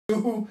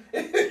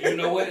You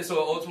know what? So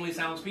it ultimately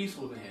sounds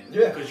peaceful then.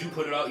 Yeah. Because you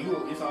put it out.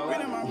 It's all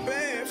right. In my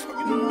bed,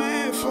 fucking the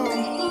man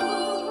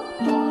for.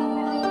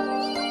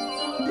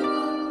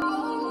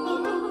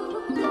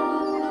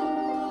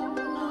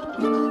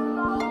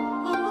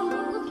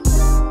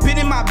 Been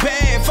in my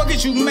bag, fuck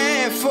is you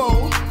mad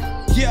for?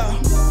 Yeah,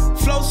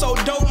 flow so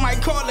dope,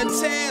 might call a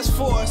task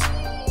force.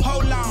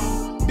 Hold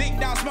on, big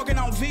down smoking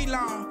on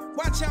V-Long.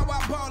 Watch how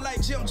I ball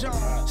like Jim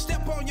Jones.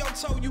 Step on your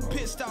toe, you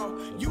pissed off.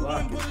 You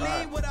wouldn't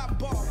believe what I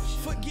bought.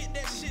 Forget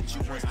that shit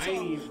you was I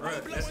ain't even, bro.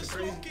 That's the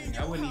crazy thing.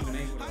 I wasn't even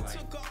able to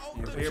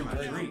like prepare my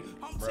drink.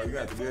 Bro, you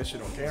got to do that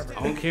shit on camera.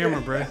 On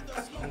camera, bro.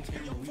 On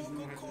camera, we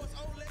gonna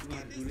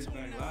have to do this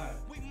thing live.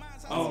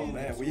 Oh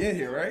man, we in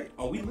here, right?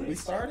 Oh, we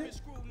started.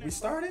 We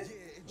started.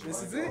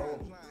 This is it.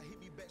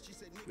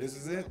 This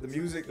is it.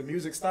 The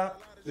music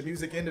stopped. The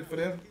music ended for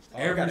them. Oh,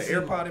 I got an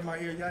AirPod in my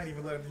ear. Y'all ain't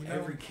even letting me know.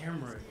 Every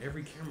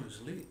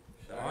camera's lit.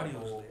 The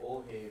audio's lit.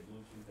 Old head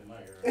Bluetooth in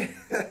my ear.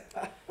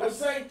 What's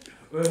say?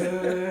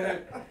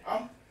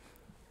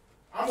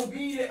 I'm gonna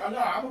be there. No,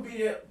 I'm gonna be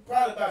there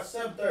probably about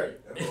 7:30.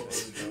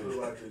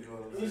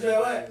 You said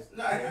what?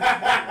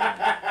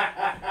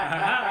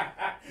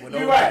 When You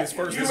old right. niggas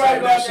first You discovered right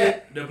about that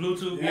shit. The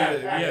Bluetooth,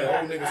 Yeah.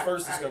 Old niggas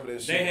first discovered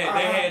that shit. They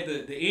had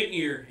the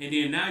in-ear, and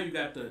then now you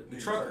got the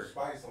trucker.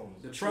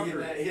 The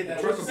trucker. Hit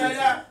that. The What trucker you say Bluetooth.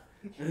 that?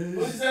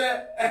 What you say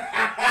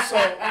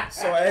that?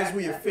 So as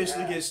we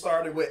officially get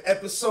started with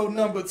episode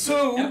number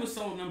 2.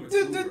 Episode number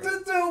 2.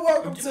 bro.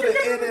 Welcome to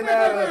the In and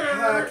Out of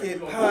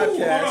Pocket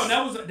podcast.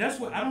 Hold on, that's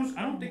what I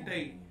don't think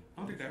they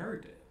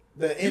heard that.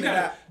 The In and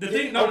Out. The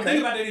thing about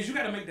that is you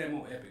gotta make that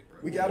more epic, bro.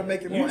 We gotta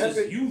make it more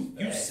epic. You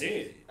said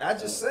it. I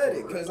just said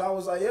it because I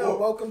was like, yo,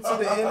 welcome to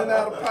the In and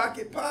Out of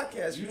Pocket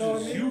podcast. You know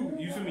what I mean?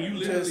 You feel me? You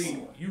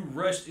literally you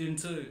rushed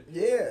into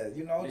yeah,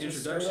 you know, the just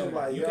introduction.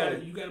 like, you yo,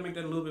 gotta make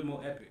that a little bit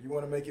more epic. you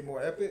want to make it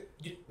more epic?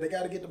 They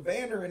got to get the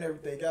banner and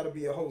everything. Got to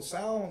be a whole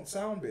sound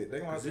bit. They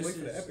gonna have to wait for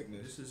the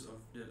epicness. This is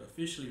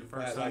officially the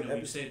first Like time that we've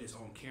epic. said this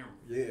on camera.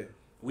 Yeah,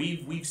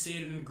 We've said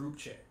it in the group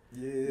chat.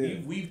 yeah.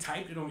 We've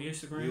typed it on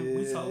Instagram.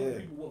 We told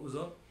people what was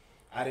up.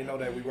 I didn't know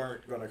that we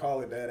weren't gonna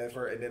call it that at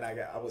first, and then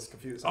I was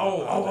confused.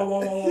 Oh.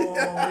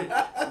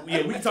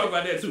 Yeah, we can talk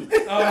about that too.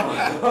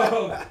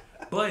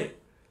 But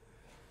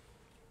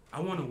I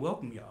want to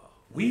welcome y'all.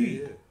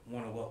 We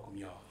want to welcome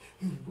y'all.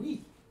 I'm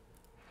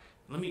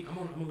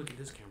gonna look at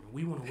this camera.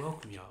 We want to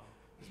welcome y'all.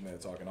 This man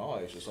talking all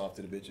extra soft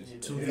to the bitches.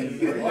 To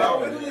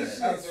Why we do this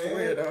shit, I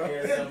swear, dog.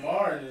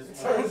 ASMR in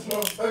this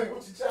motherfucker.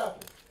 What you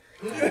chopping?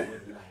 I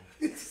would like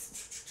to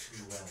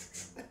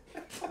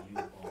welcome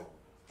you all.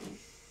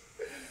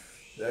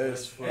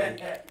 That's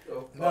funny.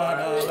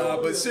 Nah.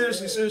 But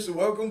seriously,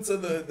 welcome to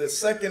the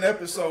second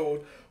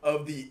episode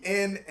of the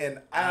In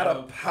and Out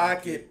of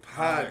Pocket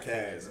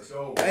podcast.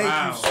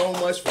 Thank you so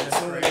much for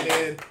tuning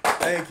in.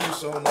 Thank you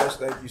so much.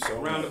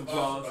 Round of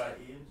applause.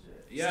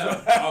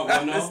 Yeah. Oh,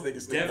 well, no. This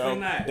nigga's Definitely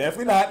not.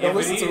 Definitely not. Don't If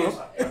listen it to is,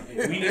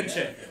 him. we need to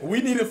check.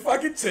 We need a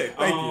fucking check.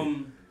 Thank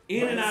you.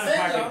 In and Out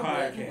of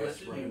Pocket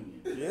podcast, bro.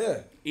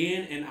 Yeah.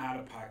 In and Out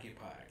of Pocket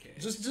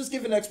podcast. Just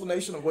give an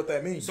explanation of what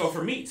that means. So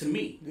to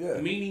me, Yeah.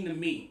 meaning to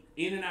me,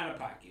 in and out of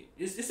pocket,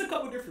 it's a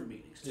couple different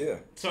meanings. Yeah.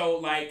 So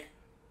like,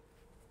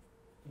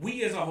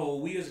 we as a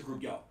whole, we as a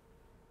group, y'all,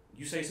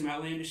 you say some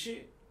outlandish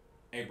shit,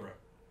 hey bro,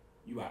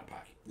 you out of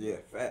pocket. Yeah,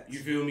 facts. You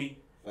feel me?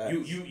 Facts.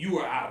 You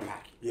are out of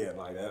pocket. Yeah,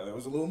 like that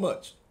was a little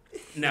much.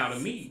 Now to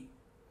me,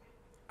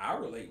 I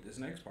relate this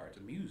next part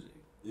to music.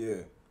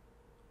 Yeah.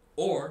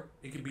 Or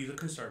it could be the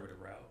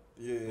conservative route.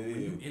 Yeah.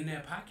 When you in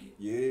that pocket,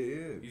 Yeah.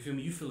 you feel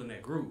me? You feeling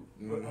that groove.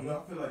 But I feel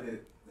like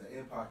that the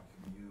in pocket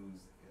can be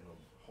used in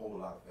a whole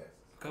lot of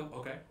facets.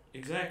 Okay,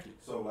 exactly.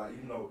 So like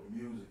even though the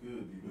music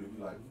could be, but if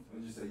you like,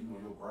 let's just say you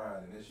on your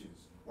grind and that shit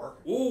is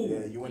working. Ooh,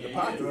 Yeah, you in the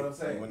pocket. You know what I'm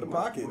saying? You in the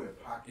pocket. You in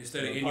pocket.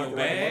 Instead of in Pocket your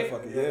like a bag,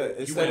 motherfucker. Yeah, you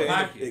instead in of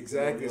pocket.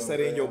 Exactly. Instead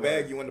of in your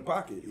bag, you in the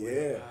pocket.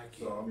 Yeah.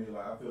 So I mean,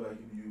 like I feel like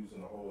you can use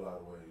in a whole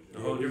lot of ways. A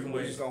whole different We're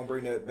ways. just gonna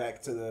bring that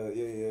back to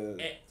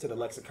the to the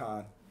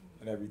lexicon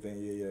and everything.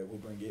 Yeah. We'll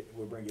bring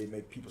it.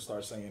 Make people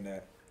start saying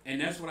that. And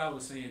that's what I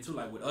was saying too.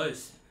 Like with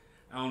us,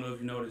 I don't know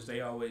if you noticed,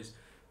 they always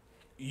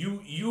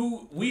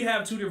we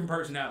have two different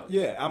personalities.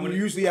 Yeah, I'm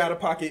usually out of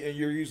pocket and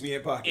you're usually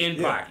in pocket.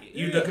 In pocket,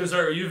 you the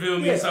conservative. You feel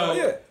me? Yeah, So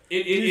yeah.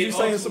 You're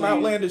saying some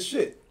outlandish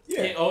shit.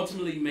 Yeah. It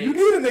ultimately makes You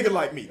need a nigga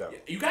like me though.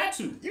 You got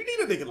to. You need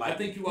a nigga like I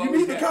think me. you You always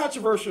need the got-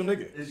 controversial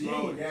nigga. It's your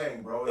own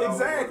gang, bro. It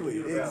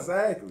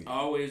Exactly.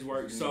 Always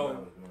works.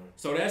 So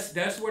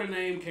that's where the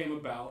name came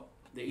about.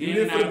 The You In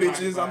there and for Out the of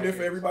Pocket bitches, I'm there podcast.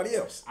 for everybody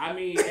else. I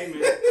mean, hey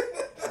man,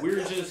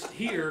 we're just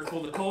here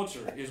for the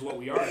culture, is what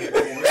we are here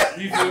for.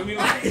 You feel me?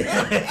 Like,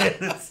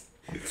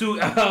 to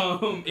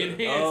enhance and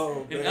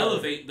man.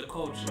 elevate the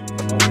culture.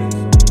 Okay,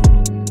 so